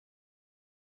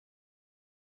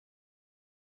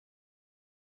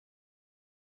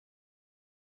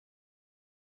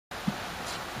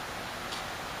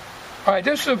Alright,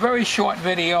 this is a very short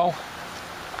video.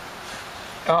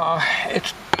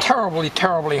 It's terribly,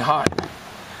 terribly hot.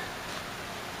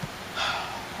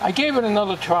 I gave it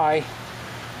another try.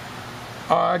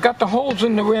 I got the holes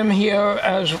in the rim here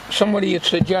as somebody had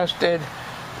suggested.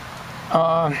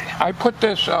 I put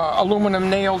this aluminum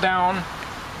nail down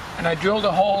and I drilled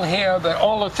a hole here, but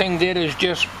all the thing did is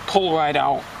just pull right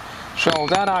out. So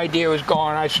that idea is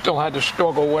gone. I still had to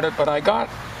struggle with it, but I got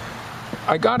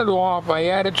it off. I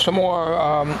added some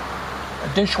more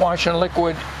dishwashing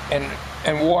liquid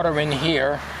and water in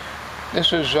here.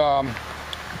 This is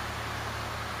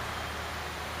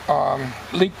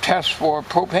leak test for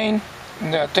propane.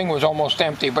 And the thing was almost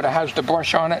empty, but it has the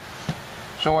brush on it.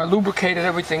 So I lubricated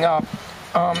everything up.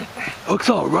 Looks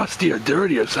all rusty or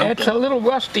dirty or something. It's a little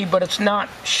rusty, but it's not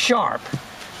sharp.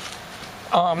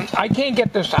 I can't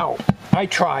get this out. I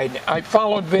tried. I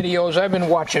followed videos. I've been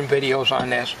watching videos on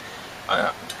this.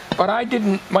 But I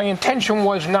didn't, my intention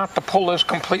was not to pull this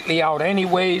completely out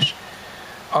anyways.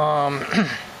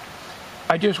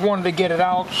 I just wanted to get it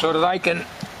out so that I can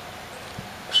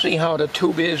see how the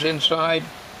tube is inside.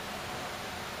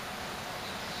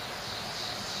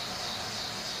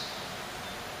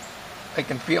 I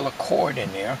can feel a cord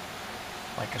in there,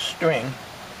 like a string.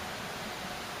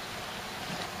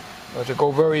 It'll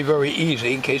go very, very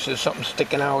easy in case there's something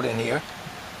sticking out in here.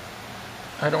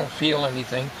 I don't feel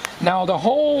anything. Now the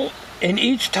hole in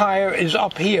each tire is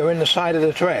up here in the side of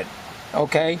the tread,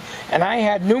 okay? And I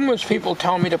had numerous people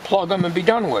tell me to plug them and be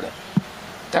done with it.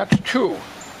 That's true.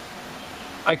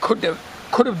 I could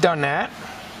have done that.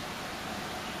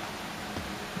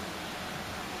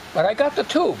 But I got the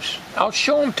tubes. I'll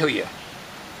show them to you.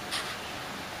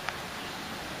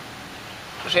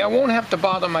 See, I won't have to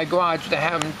bother my garage to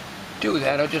have them do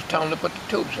that. I'll just tell them to put the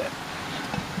tubes in.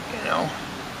 You know,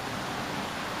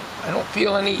 I don't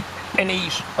feel any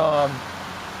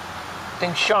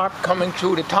thing sharp coming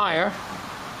through the tire.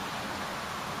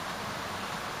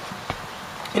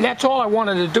 And that's all I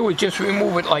wanted to do, is just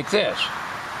remove it like this.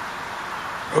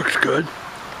 Looks good.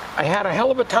 I had a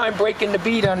hell of a time breaking the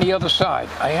bead on the other side.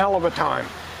 A hell of a time.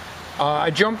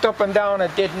 I jumped up and down,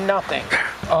 it did nothing.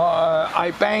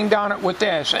 I banged on it with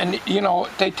this, and you know,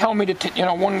 they tell me to, you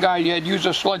know, one guy had used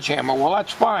a sledgehammer. Well,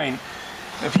 that's fine.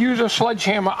 If you use a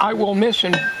sledgehammer, I will miss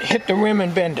and hit the rim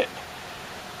and bend it.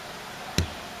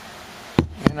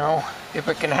 You know, if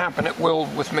it can happen, it will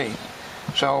with me.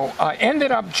 So I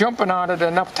ended up jumping on it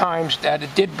enough times that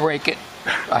it did break it.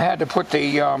 I had to put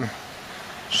the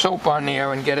soap on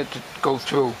there and get it to go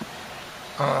through.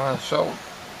 So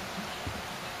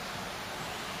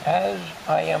as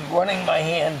I am running my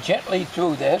hand gently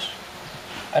through this,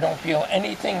 I don't feel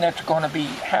anything that's going to be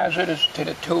hazardous to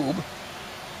the tube.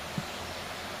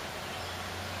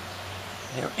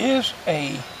 There is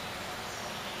a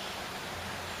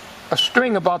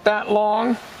string about that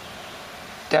long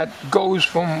that goes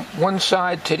from one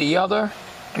side to the other,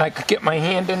 and I could get my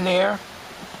hand in there.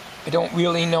 I don't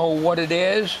really know what it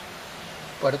is,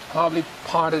 but it's probably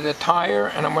part of the tire,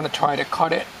 and I'm going to try to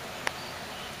cut it.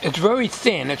 It's very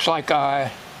thin. It's like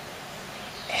a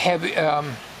heavy,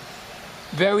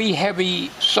 very heavy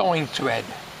sewing thread.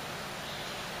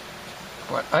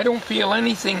 But I don't feel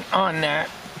anything on that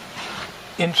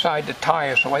inside the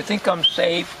tire, so I think I'm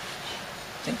safe.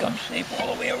 I think I'm safe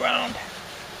all the way around.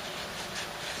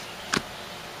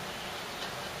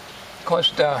 Of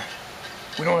course,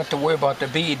 we don't have to worry about the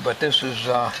bead, but this is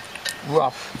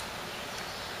rough.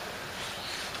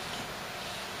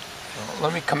 So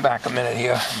let me come back a minute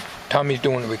here. Tommy's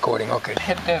doing the recording. Okay,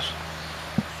 hit this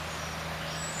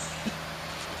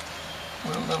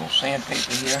with a little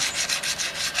sandpaper here.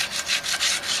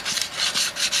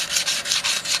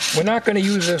 We're not going to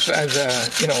use this as a,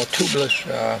 you know, tubeless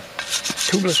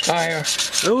tire.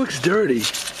 It looks dirty.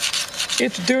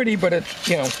 It's dirty, but it's,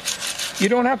 you know, you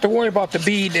don't have to worry about the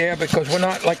bead there because we're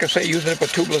not, like I say, using it for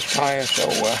tubeless tire. So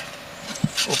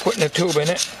we're putting a tube in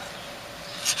it.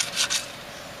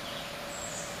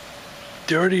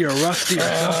 Dirty or rusty or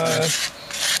something?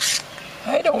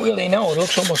 I don't really know. It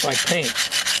looks almost like paint.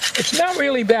 It's not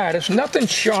really bad. It's nothing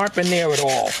sharp in there at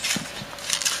all.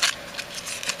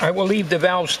 I will leave the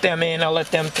valve stem in. I'll let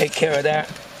them take care of that.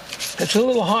 It's a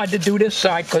little hard to do this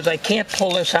side because I can't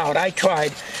pull this out. I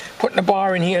tried putting a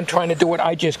bar in here and trying to do it.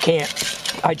 I just can't.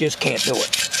 I just can't do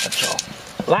it. That's all.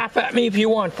 Laugh at me if you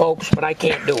want, folks, but I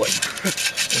can't do it.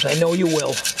 Because I know you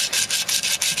will.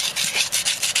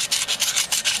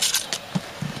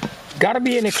 Got to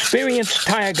be an experienced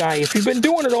tire guy. If you've been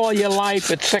doing it all your life,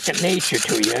 it's second nature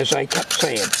to you, as I kept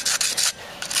saying.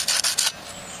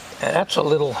 And that's a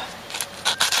little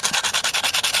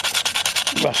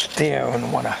rust there,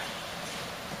 and want to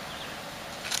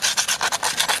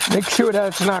Make sure that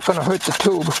it's not going to hurt the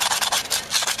tube.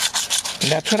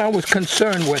 And that's what I was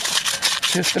concerned with,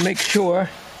 just to make sure.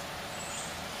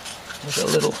 There's a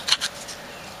little.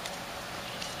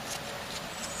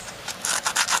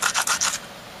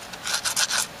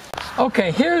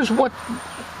 Okay, here's what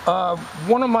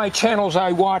one of my channels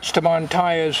I watched them on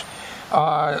tires,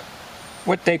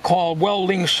 what they call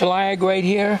welding slag right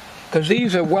here, because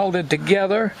these are welded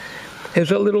together.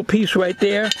 There's a little piece right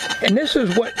there, and this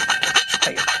is what,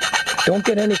 don't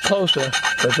get any closer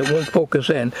because it won't focus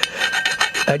in.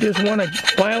 I just want to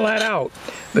file that out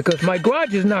because my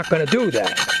garage is not going to do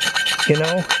that, you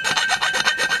know.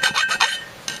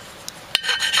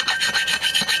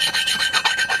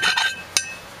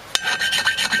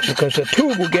 Because the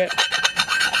tube will get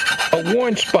a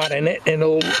worn spot in it and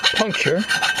it'll puncture.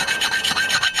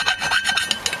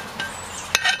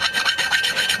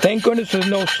 Thank goodness there's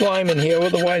no slime in here,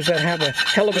 otherwise I'd have a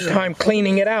hell of a time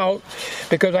cleaning it out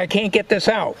because I can't get this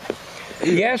out.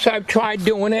 Yes, I've tried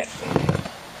doing it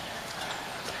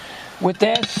with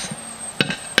this,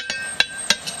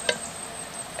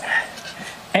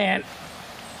 and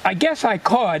I guess I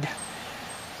could.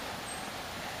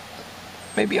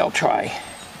 Maybe I'll try.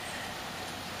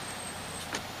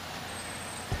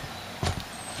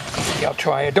 I'll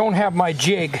try. I don't have my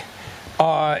jig.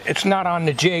 It's not on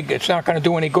the jig. It's not going to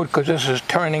do any good because this is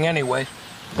turning anyway.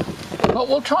 But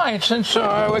we'll try it since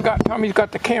Tommy's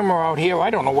got the camera out here. I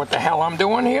don't know what the hell I'm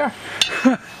doing here.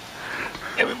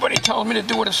 Everybody tells me to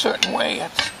do it a certain way.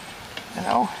 It's, you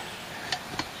know.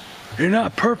 You're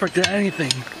not perfect at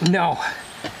anything. No.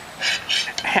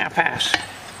 Half-ass.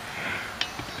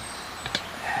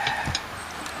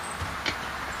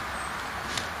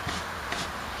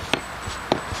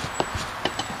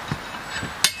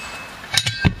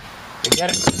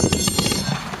 Get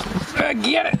it?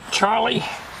 Get it, Charlie.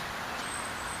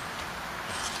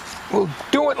 We'll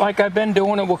do it like I've been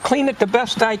doing it. We'll clean it the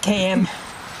best I can.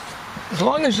 As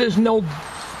long as there's no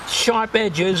sharp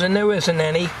edges, and there isn't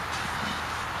any,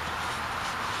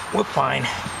 we're fine.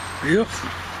 Yep.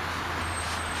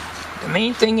 The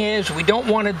main thing is we don't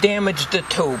want to damage the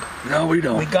tube. No, we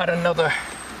don't. We got another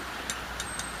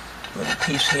little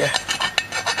piece here.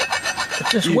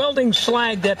 It's this welding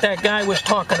slag that guy was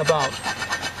talking about.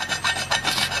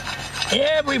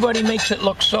 Everybody makes it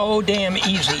look so damn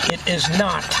easy. It is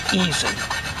not easy.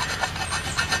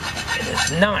 It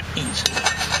is not easy.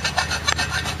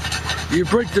 You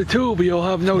break the tube, you'll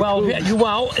have no tube.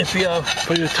 Well, if you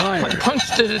for your tire.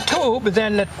 puncture the tube,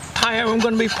 then the tire, I'm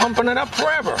going to be pumping it up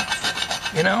forever.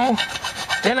 You know?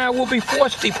 Then I will be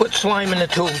forced to put slime in the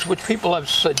tubes, which people have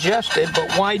suggested,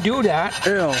 but why do that?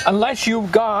 Ew. Unless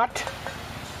you've got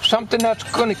something that's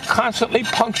going to constantly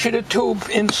puncture the tube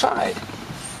inside.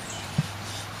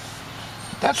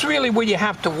 That's really what you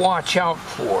have to watch out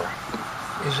for,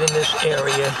 is in this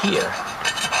area here.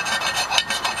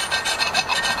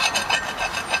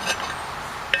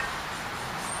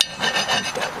 I think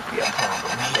that would be a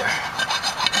problem here.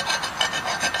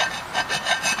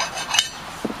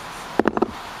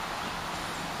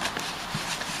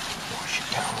 Wash it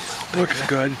down a little bit. Looks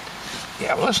good.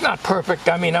 Yeah, well, it's not perfect.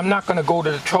 I mean, I'm not going to go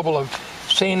to the trouble of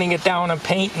sanding it down and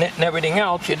painting it and everything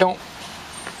else. You don't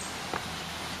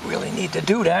really need to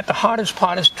do that. The hardest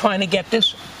part is trying to get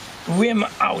this rim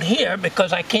out here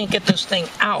because I can't get this thing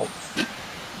out.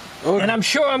 Okay. And I'm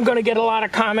sure I'm going to get a lot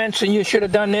of comments, and you should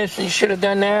have done this and you should have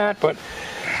done that, but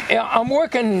yeah, I'm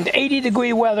working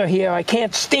 80-degree weather here. I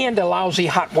can't stand the lousy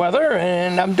hot weather,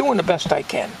 and I'm doing the best I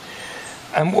can.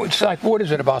 And it's like, what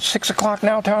is it, about 6 o'clock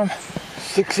now, Tom?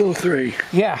 6:03.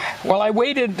 Yeah, well, I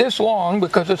waited this long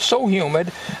because it's so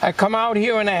humid. I come out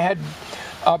here and I had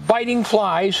biting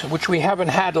flies, which we haven't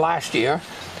had last year,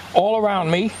 all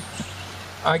around me.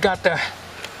 I'm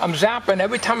zapping.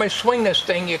 Every time I swing this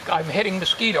thing, I'm hitting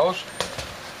mosquitoes.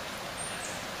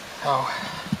 Oh.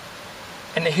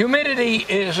 And the humidity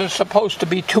isn't supposed to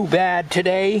be too bad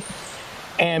today.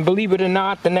 And believe it or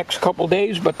not, the next couple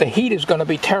days, but the heat is going to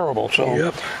be terrible. So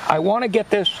yep. I want to get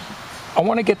this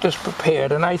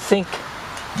prepared, and I think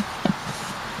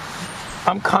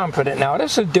I'm confident now.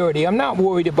 This is dirty. I'm not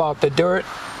worried about the dirt.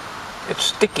 It's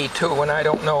sticky too, and I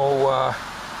don't know,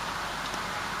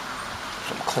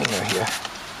 some cleaner here.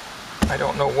 I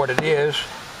don't know what it is.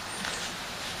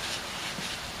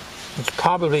 It's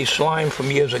probably slime from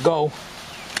years ago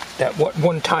that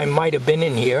one time might have been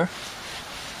in here.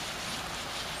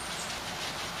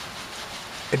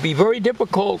 It'd be very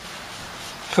difficult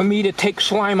for me to take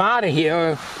slime out of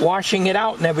here, washing it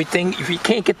out and everything, if you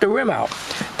can't get the rim out.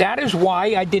 That is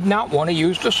why I did not want to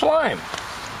use the slime.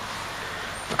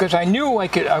 because I knew I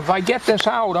could, if I get this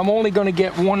out, I'm only going to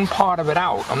get one part of it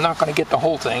out. I'm not going to get the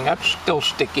whole thing. That's still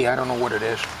sticky. I don't know what it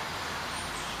is.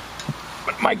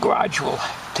 But my garage will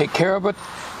take care of it.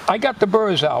 I got the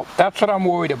burrs out. That's what I'm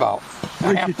worried about.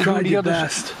 I have You to do tried the your other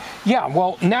best. Yeah,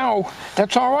 well, now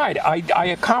that's all right. I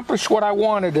accomplished what I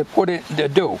wanted to put it to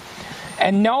do.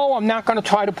 And no, I'm not going to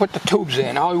try to put the tubes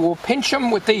in. I will pinch them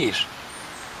with these.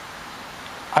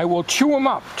 I will chew them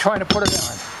up trying to put it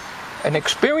on. An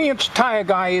experienced tire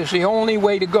guy is the only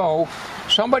way to go.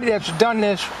 Somebody that's done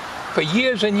this for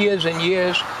years and years and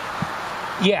years,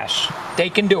 yes, they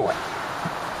can do it.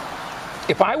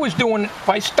 If I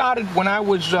started when I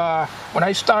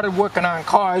started working on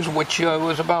cars, which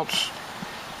was about,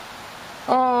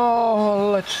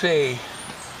 let's see,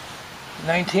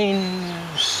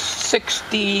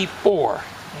 1964,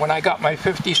 when I got my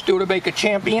 50 Studebaker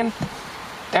Champion,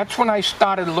 that's when I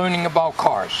started learning about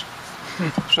cars.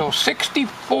 So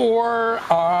 64,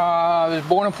 I was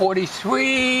born in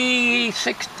 43,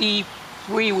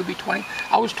 63 would be 20.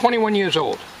 I was 21 years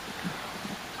old.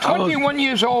 21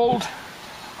 years old,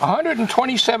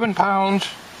 127 pounds,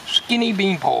 skinny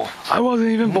beanpole. I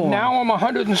wasn't even born. Now I'm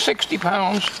 160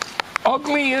 pounds,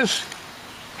 ugly as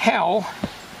hell,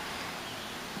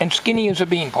 and skinny as a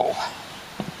beanpole.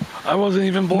 I wasn't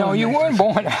even born. No, you weren't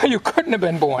born. You couldn't have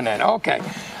been born then. Okay.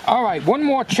 All right, one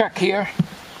more check here.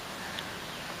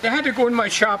 I had to go in my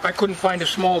shop. I couldn't find a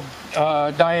small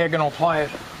diagonal pliers,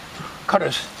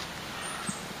 cutters.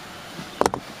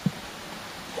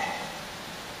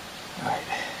 All right,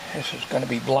 this is going to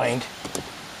be blind.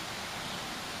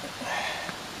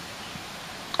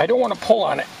 I don't want to pull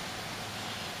on it.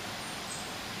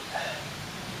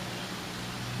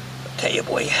 I'll tell you,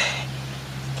 boy,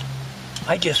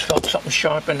 I just felt something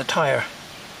sharp in the tire.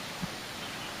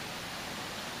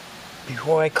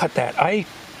 Before I cut that,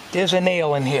 there's a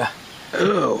nail in here.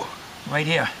 Oh. Right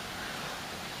here.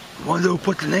 Wonder who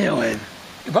put the nail in.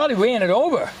 You probably ran it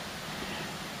over.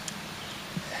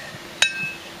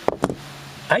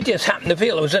 I just happened to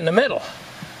feel it was in the middle.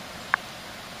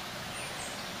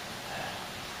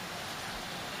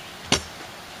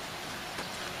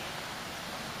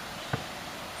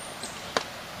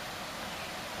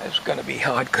 It's going to be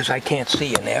hard because I can't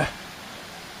see in there.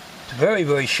 It's very,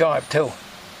 very sharp too.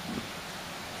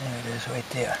 There it is right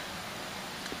there.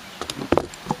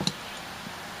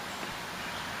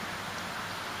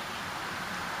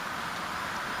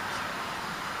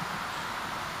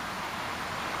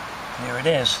 There it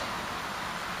is.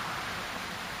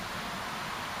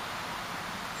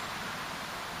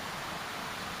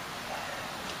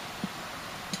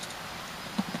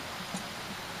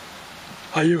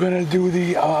 Are you gonna do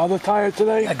the other tire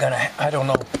today? I don't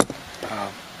know.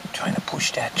 I'm trying to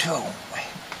push that too.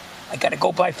 I gotta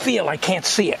go by feel, I can't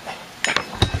see it.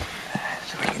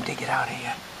 So we can dig it out of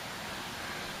here.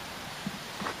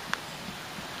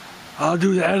 I'll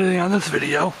do the editing on this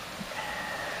video.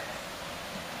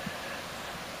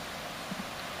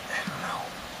 I don't know.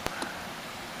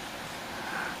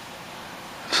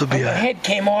 This will be The head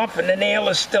came off and the nail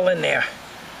is still in there.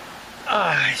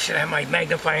 I should have my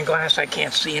magnifying glass, I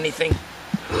can't see anything.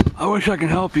 I wish I could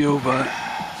help you, but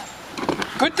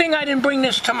Good thing I didn't bring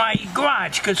this to my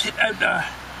garage, because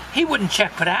he wouldn't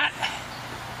check for that.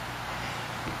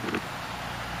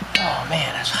 Oh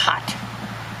man, it's hot.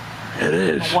 it is.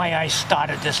 I don't know why I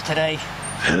started this today.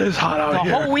 It is hot out The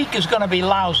here. whole week is going to be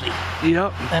lousy.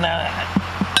 Yep. And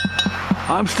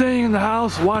I'm staying in the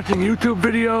house watching YouTube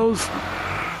videos,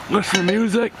 listening to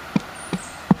music,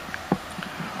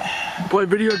 play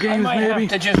video I games might maybe. have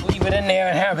to just leave it in there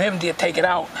and have him take it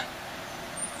out.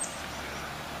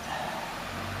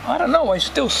 I don't know, I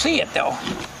still see it though.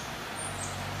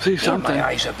 See Yeah, something. my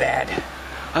eyes are bad.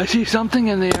 I see something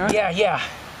in there. Yeah.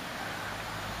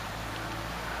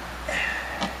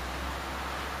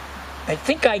 I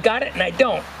think I got it and I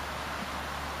don't.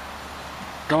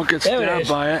 Don't get There it stabbed is.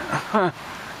 by it.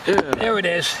 Ew. There it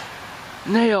is.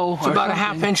 Nail. It's about a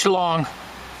half-inch long.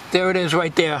 There it is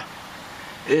right there.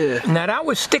 Yeah. Now that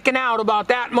was sticking out about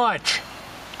that much.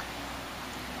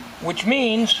 Which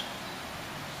means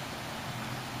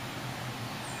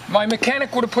my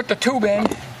mechanic would have put the tube in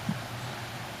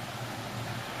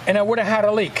and I would have had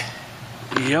a leak.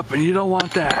 Yep, and you don't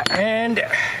want that.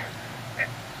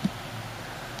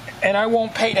 And I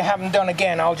won't pay to have them done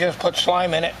again. I'll just put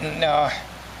slime in it and that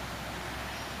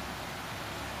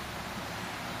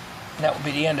would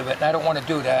be the end of it. And I don't want to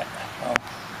do that.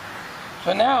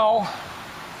 So now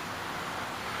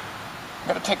I'm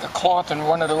going to take a cloth and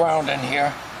run it around in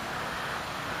here.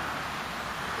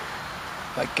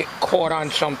 If I get caught on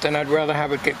something, I'd rather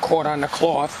have it get caught on the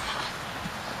cloth.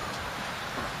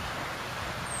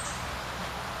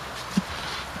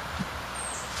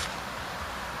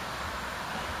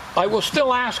 I will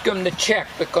still ask him to check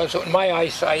because with my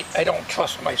eyesight, I don't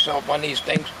trust myself on these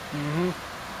things.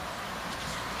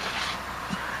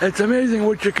 It's amazing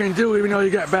what you can do even though you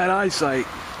got bad eyesight.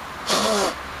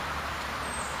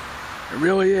 It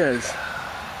really is.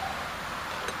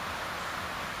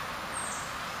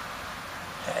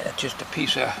 That's just a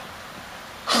piece of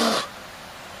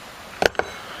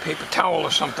paper towel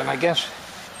or something, I guess.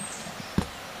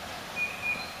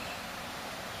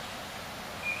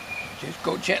 Just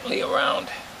go gently around.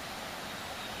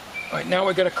 All right, now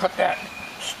we're going to cut that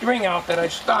string out that I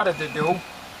started to do.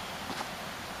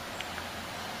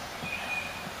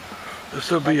 This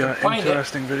will be an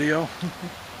interesting video.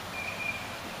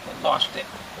 I lost it.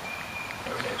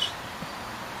 There it is.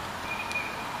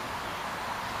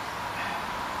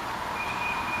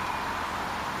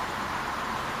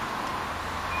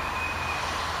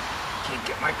 Can't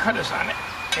get my cutters on it.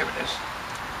 Here it is.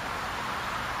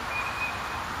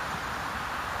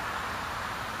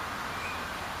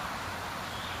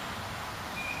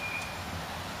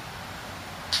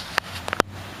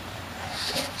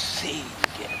 Can't see.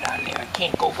 Get it on there. I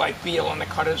can't go by feel on the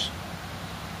cutters.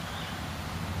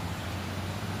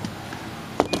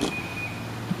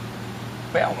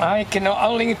 Well, I can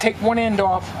only take one end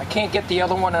off. I can't get the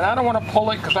other one, and I don't want to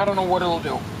pull it because I don't know what it'll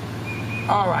do.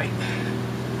 All right.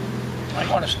 I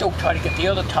want to still try to get the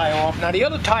other tire off. Now, the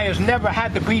other tire's never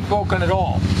had the bead broken at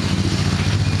all.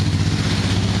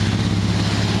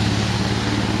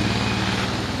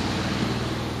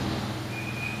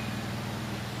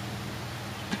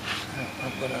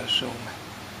 I'm going to assume.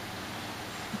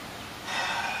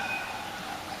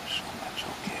 That's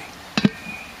okay.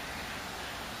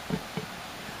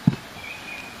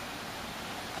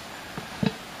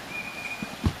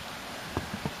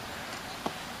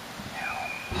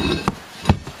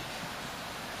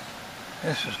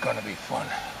 This is going to be fun.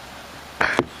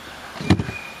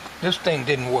 This thing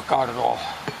didn't work out at all.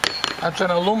 That's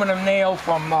an aluminum nail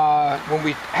from when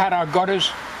we had our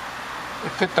gutters. It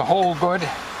fit the hole good,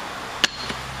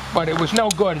 but it was no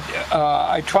good.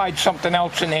 I tried something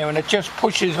else in there and it just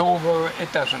pushes over,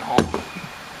 it doesn't hold.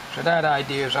 So that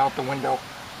idea is out the window.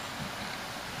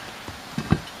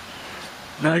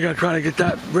 Now you gotta try to get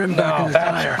that rim back in the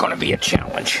tire. That's going to be a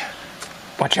challenge.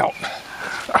 Watch out.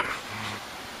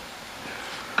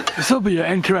 This will be an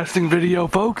interesting video,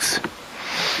 folks.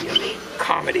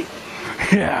 Comedy.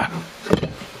 Yeah.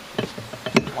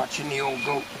 Watching the old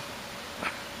goat.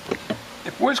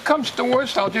 If worst comes to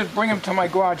worst, I'll just bring him to my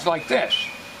garage like this.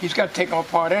 He's got to take him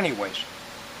apart anyways.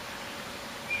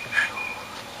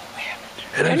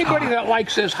 Anybody that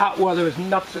likes this hot weather is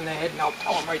nuts in the head, and I'll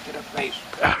tell them right to their face.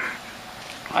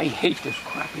 I hate this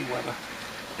crappy weather.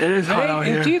 It is hot out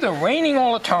here. It's either raining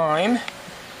all the time,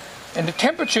 and the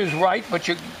temperature's right, but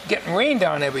you're getting rain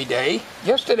down every day.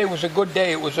 Yesterday was a good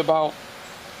day. It was about,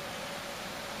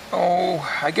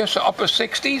 I guess upper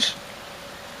 60s.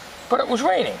 But it was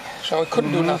raining, so it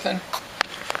couldn't do nothing.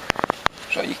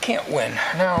 So you can't win.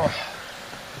 Now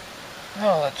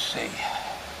let's see.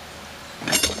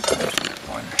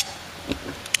 Fun.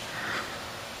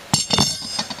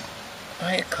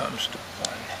 Here comes the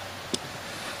fun.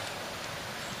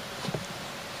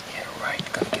 Yeah, right.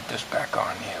 Gotta get this back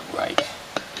on here, right.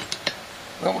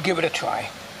 Well, we'll give it a try.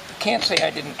 Can't say I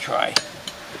didn't try.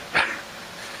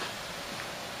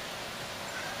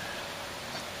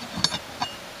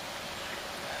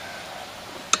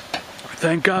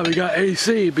 Thank God we got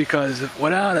AC because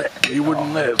without it, we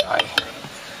wouldn't live.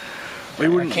 We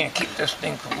wouldn't. I can't keep this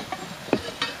thing from.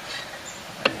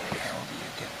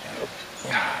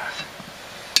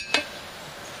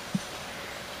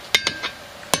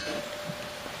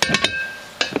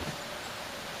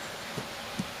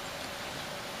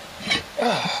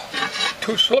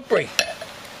 Too slippery.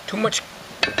 Too much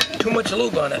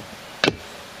lube on it.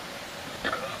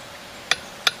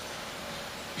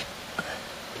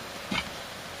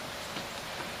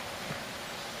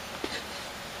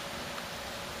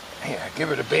 Here,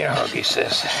 give it a bear hug, he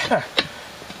says.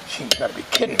 She's got to be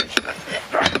kidding me.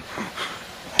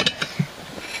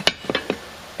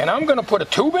 And I'm going to put a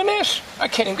tube in this? I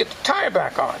can't even get the tire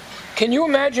back on. Can you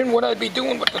imagine what I'd be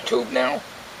doing with the tube now?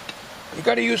 You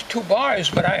got to use 2 bars,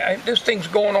 but this thing's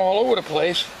going all over the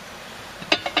place.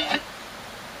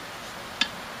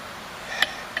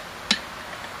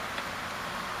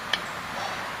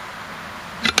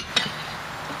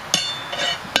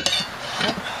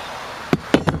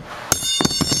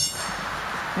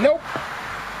 Nope.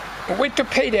 We'll wait till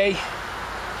payday.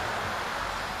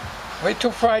 Wait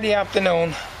till Friday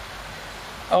afternoon.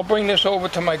 I'll bring this over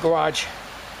to my garage.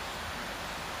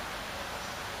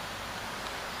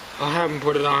 I'll have him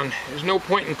put it on. There's no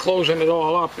point in closing it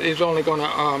all up. He's only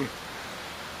gonna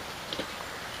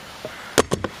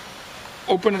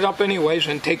open it up anyways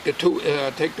and take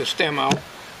the stem out.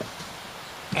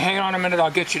 Hang on a minute, I'll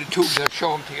get you the tubes. I'll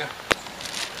show them to you.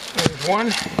 There's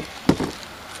one.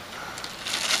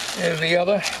 There's the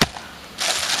other.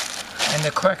 And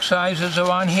the correct sizes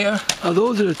are on here. Oh,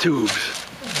 those are the tubes.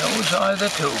 Those are the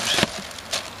tubes.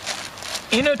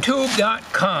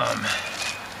 Innertube.com.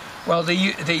 Well, the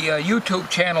YouTube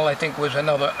channel, I think, was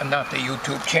another, not the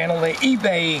YouTube channel. The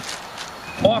eBay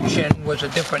auction was a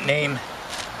different name.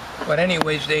 But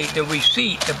anyways, the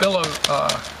receipt, the bill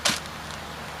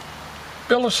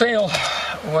of sale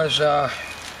was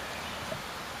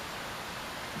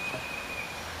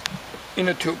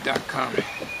Innertube.com.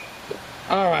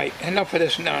 All right, enough of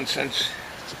this nonsense.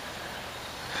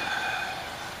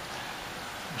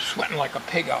 I'm sweating like a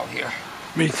pig out here.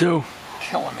 Me too.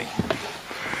 Killing me.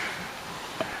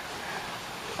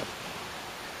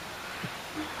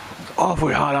 It's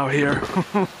awfully hot out here.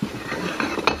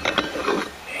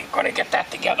 Ain't gonna get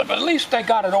that together, but at least I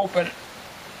got it open.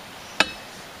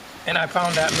 And I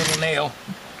found that little nail.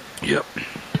 Yep.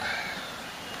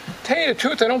 Tell you the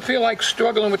truth, I don't feel like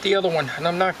struggling with the other one, and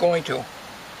I'm not going to.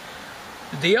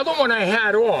 The other one I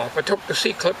had off, I took the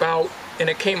C-clip out, and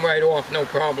it came right off, no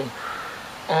problem.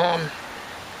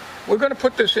 We're going to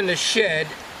put this in the shed,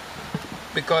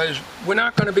 because we're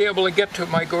not going to be able to get to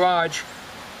my garage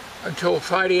until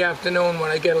Friday afternoon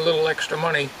when I get a little extra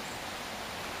money.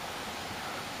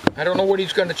 I don't know what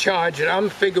he's going to charge, and I'm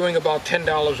figuring about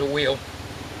 $10 a wheel.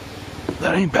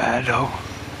 That ain't bad, though.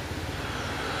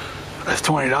 That's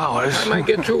 $20. I might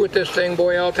get through with this thing,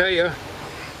 boy, I'll tell you.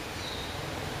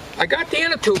 I got the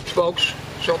inner tubes, folks,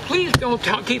 so please don't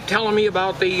keep telling me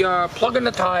about the plugging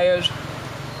the tires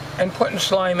and putting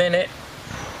slime in it.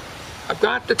 I've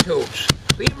got the tubes.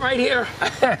 See them right here?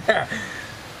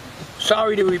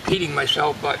 Sorry to repeating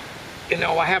myself, but you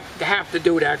know, I have to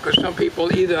do that because some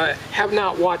people either have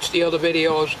not watched the other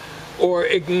videos or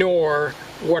ignore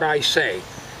what I say,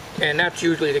 and that's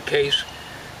usually the case.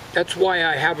 That's why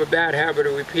I have a bad habit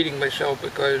of repeating myself,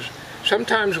 because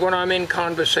sometimes when I'm in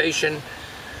conversation,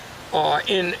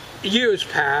 in years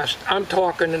past, I'm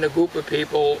talking in a group of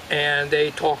people and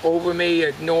they talk over me,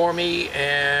 ignore me,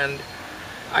 and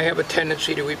I have a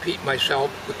tendency to repeat myself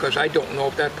because I don't know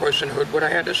if that person heard what I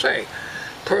had to say.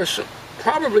 Person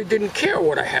probably didn't care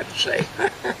what I had to say.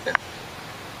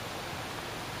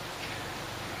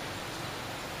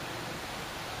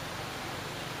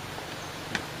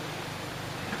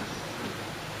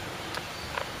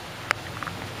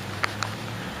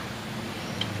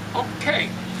 Okay.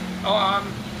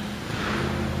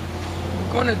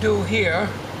 We're going to do here,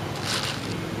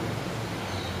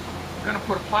 we're going to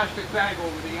put a plastic bag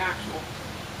over the axle.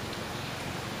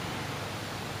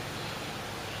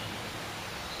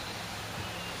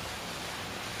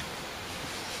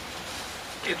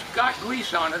 It's got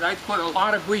grease on it. I put a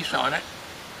lot of grease on it,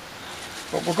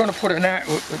 but we're going to put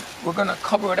we're going to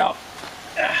cover it up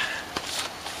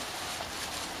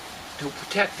to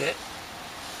protect it,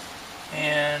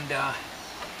 and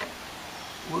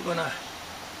we're going to.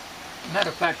 Matter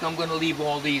of fact, I'm going to leave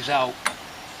all these out.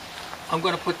 I'm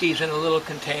going to put these in a little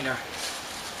container.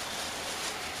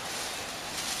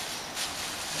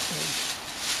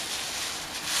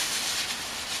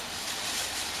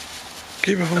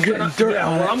 Keep it from getting dirt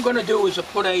on what it. I'm going to do is to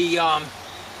put a,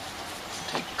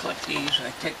 clip these.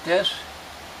 I take this.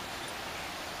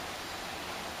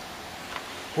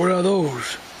 What are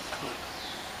those?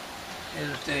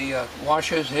 Here's the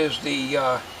washers. Here's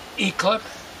the E-clip.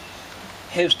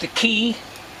 Here's the key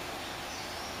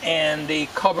and the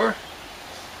cover.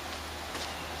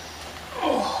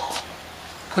 Oh.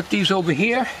 Put these over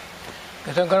here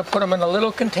because I'm going to put them in a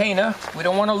little container. We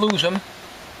don't want to lose them.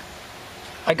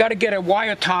 I got to get a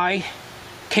wire tie,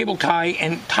 cable tie,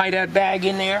 and tie that bag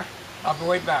in there. I'll be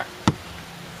right back.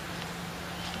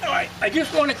 All right, I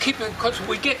just want to keep it because if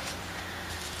we get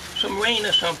some rain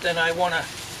or something, I want to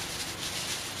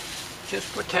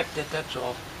just protect it, that's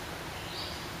all.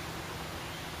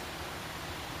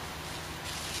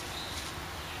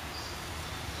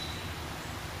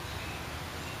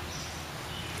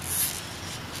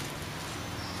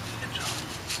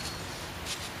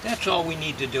 That's all we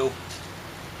need to do.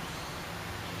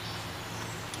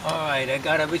 Alright, I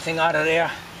got everything out of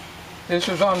there. This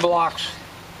is on blocks.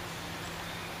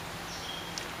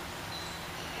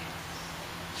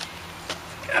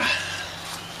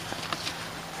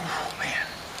 Oh man.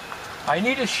 I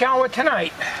need a shower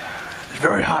tonight. It's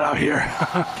very hot out here.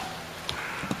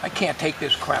 I can't take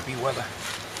this crappy weather.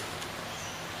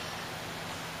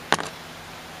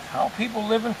 How people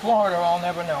live in Florida, I'll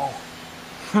never know.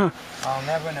 I'll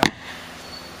never know.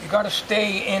 You got to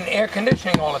stay in air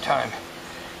conditioning all the time.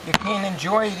 You can't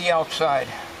enjoy the outside.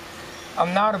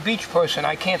 I'm not a beach person.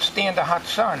 I can't stand the hot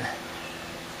sun.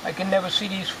 I can never see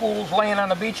these fools laying on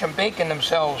the beach and baking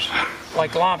themselves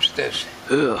like lobsters.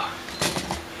 Ugh.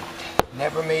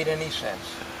 Never made any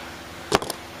sense.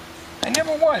 I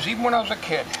never was, even when I was a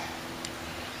kid.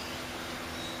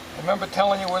 I remember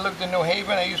telling you I lived in New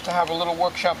Haven. I used to have a little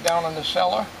workshop down in the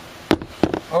cellar.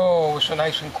 Oh, it was so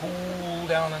nice and cool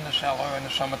down in the cellar in the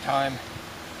summertime.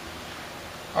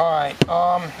 All right,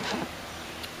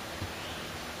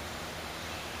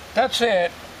 that's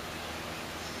it.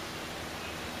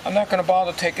 I'm not going to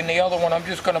bother taking the other one. I'm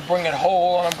just going to bring it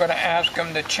whole, and I'm going to ask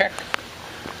him to check.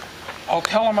 I'll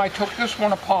tell him I took this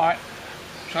one apart,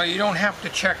 so you don't have to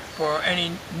check for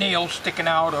any nails sticking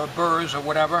out or burrs or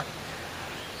whatever.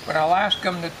 But I'll ask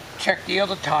him to check the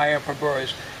other tire for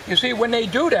burrs. You see, when they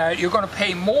do that, you're going to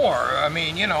pay more. I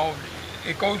mean, you know,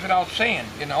 it goes without saying,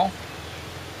 you know.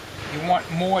 You want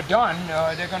more done,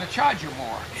 they're going to charge you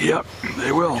more. Yep,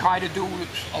 they will. I try to do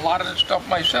a lot of the stuff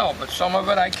myself, but some of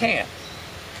it I can't.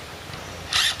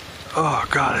 Oh,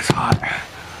 God, it's hot.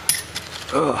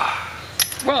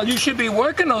 Ugh. Well, you should be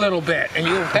working a little bit, and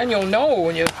then you'll know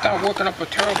when you start working up a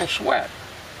terrible sweat.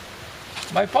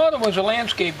 My father was a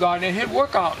landscape gardener. He'd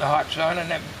work out in the hot sun, and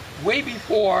then way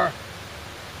before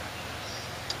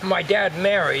my dad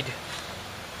married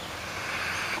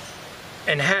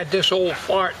and had this old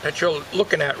fart that you're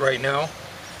looking at right now,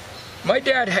 my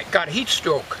dad got heat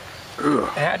stroke and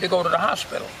had to go to the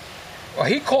hospital. Well,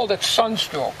 he called it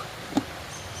sunstroke.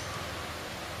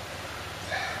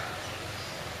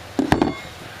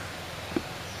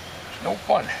 It's no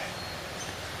fun.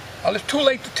 Well, it's too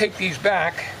late to take these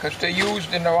back because they're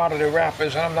used and they're out of the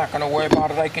wrappers, and I'm not going to worry about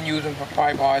it. I can use them for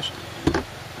 5 hours.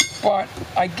 But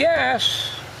I guess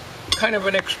kind of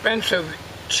an expensive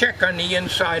check on the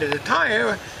inside of the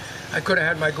tire. I could have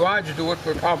had my garage do it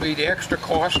for probably the extra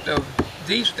cost of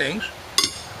these things.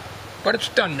 But it's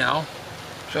done now.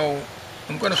 So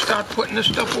I'm going to start putting this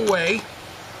stuff away.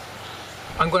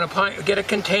 I'm going to get a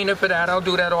container for that. I'll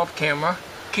do that off camera.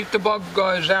 Keep the bug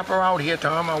zapper out here,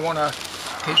 Tom. I want to,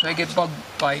 in case I get bugged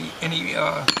by any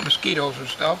mosquitoes and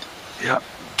stuff. Yep.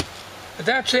 But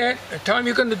that's it. Tom,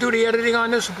 you're going to do the editing on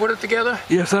this and put it together?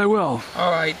 Yes, I will.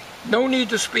 All right. No need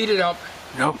to speed it up.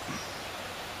 Nope.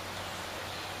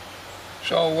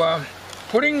 So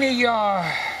putting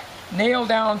the nail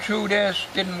down through this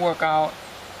didn't work out.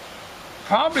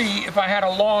 Probably if I had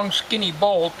a long skinny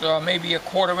bolt, maybe a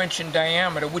 1/4 inch in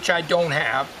diameter, which I don't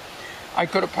have, I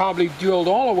could have probably drilled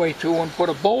all the way through and put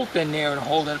a bolt in there to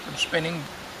hold it from spinning.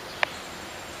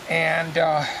 And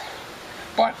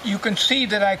but you can see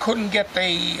that I couldn't get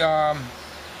the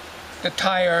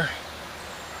tire,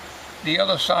 the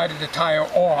other side of the tire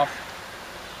off.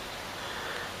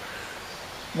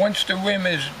 Once the rim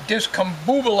is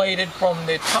discombobulated from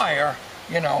the tire,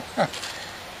 you know,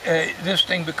 this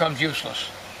thing becomes useless.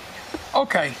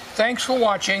 Okay, thanks for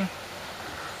watching.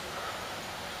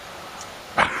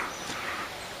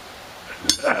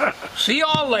 See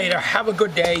y'all later. Have a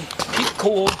good day. Keep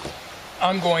cool.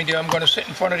 I'm going to sit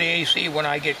in front of the AC when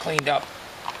I get cleaned up.